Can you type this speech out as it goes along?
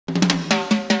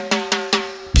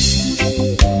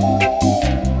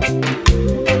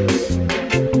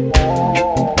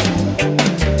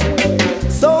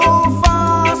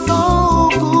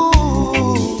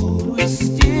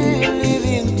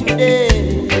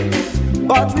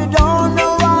but we don't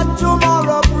know what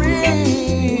tomorrow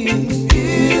brings.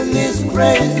 In this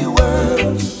crazy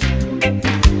world,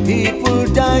 people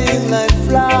dying like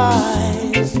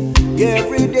flies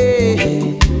every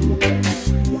day.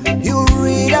 You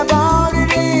read about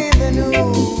it in the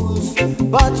news,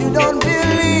 but you don't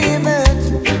believe it.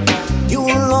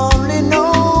 You'll only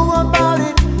know about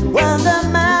it when the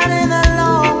man in the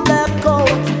long black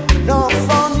coat knocks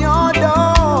on your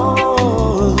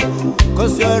door.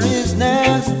 'Cause you're his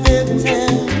next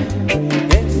victim.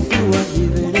 Yes, you are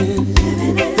living in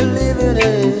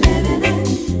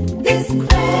this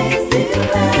crazy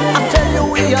world. I tell you,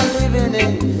 we are living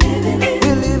in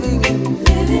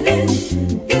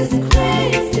this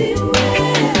crazy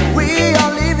world. We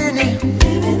are living in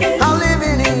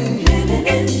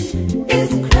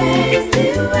this crazy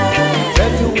world.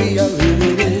 Tell you, we are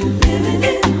living in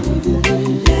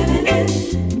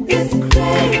this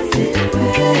crazy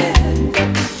world.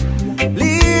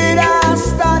 Leaders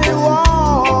started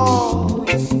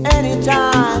wars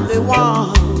anytime they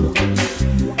want.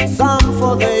 Some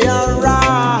for their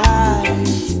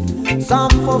rights,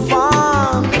 some for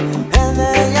fun and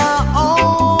their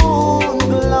own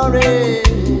glory.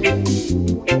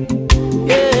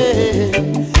 Yeah,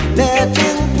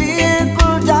 letting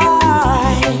people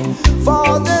die for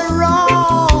the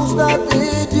wrongs that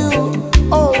they do.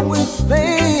 Oh, it's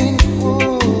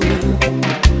painful.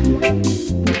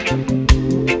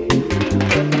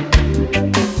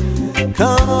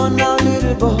 Come on now,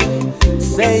 little boy,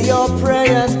 say your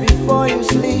prayers before you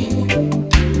sleep.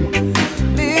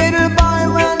 Little boy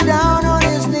went down on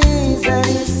his knees and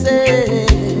he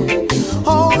said,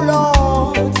 oh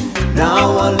Lord, now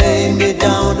I lay me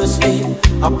down to sleep.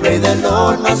 I pray the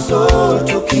Lord my soul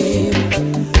to keep.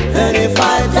 And if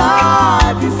I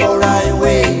die before I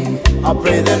wake, I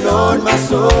pray the Lord my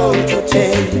soul to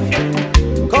take.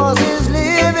 'Cause he's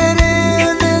living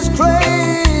in this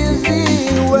crazy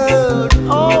world.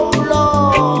 Oh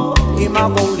Lord, him I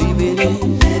go living in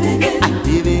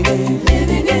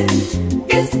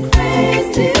this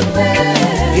crazy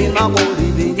world. Him I go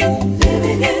living in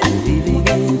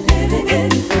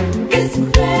this crazy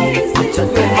world. I tell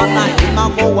you, man, him I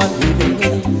go on living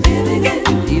in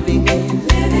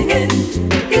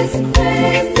this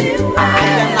crazy world.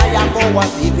 I go on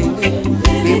living in.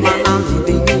 Him I'm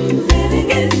living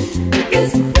in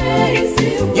this crazy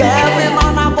world. Yeah, we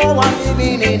man I go on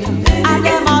living in. I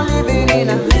them are living in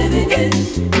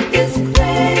this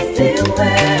crazy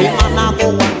world. Him man I go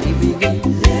on living in.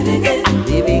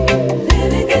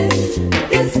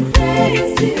 This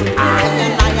crazy world.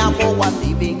 I go on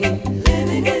living in.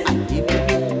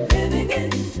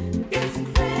 This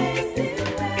crazy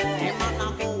world. Him man I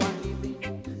go on living.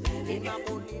 Him I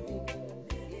go living.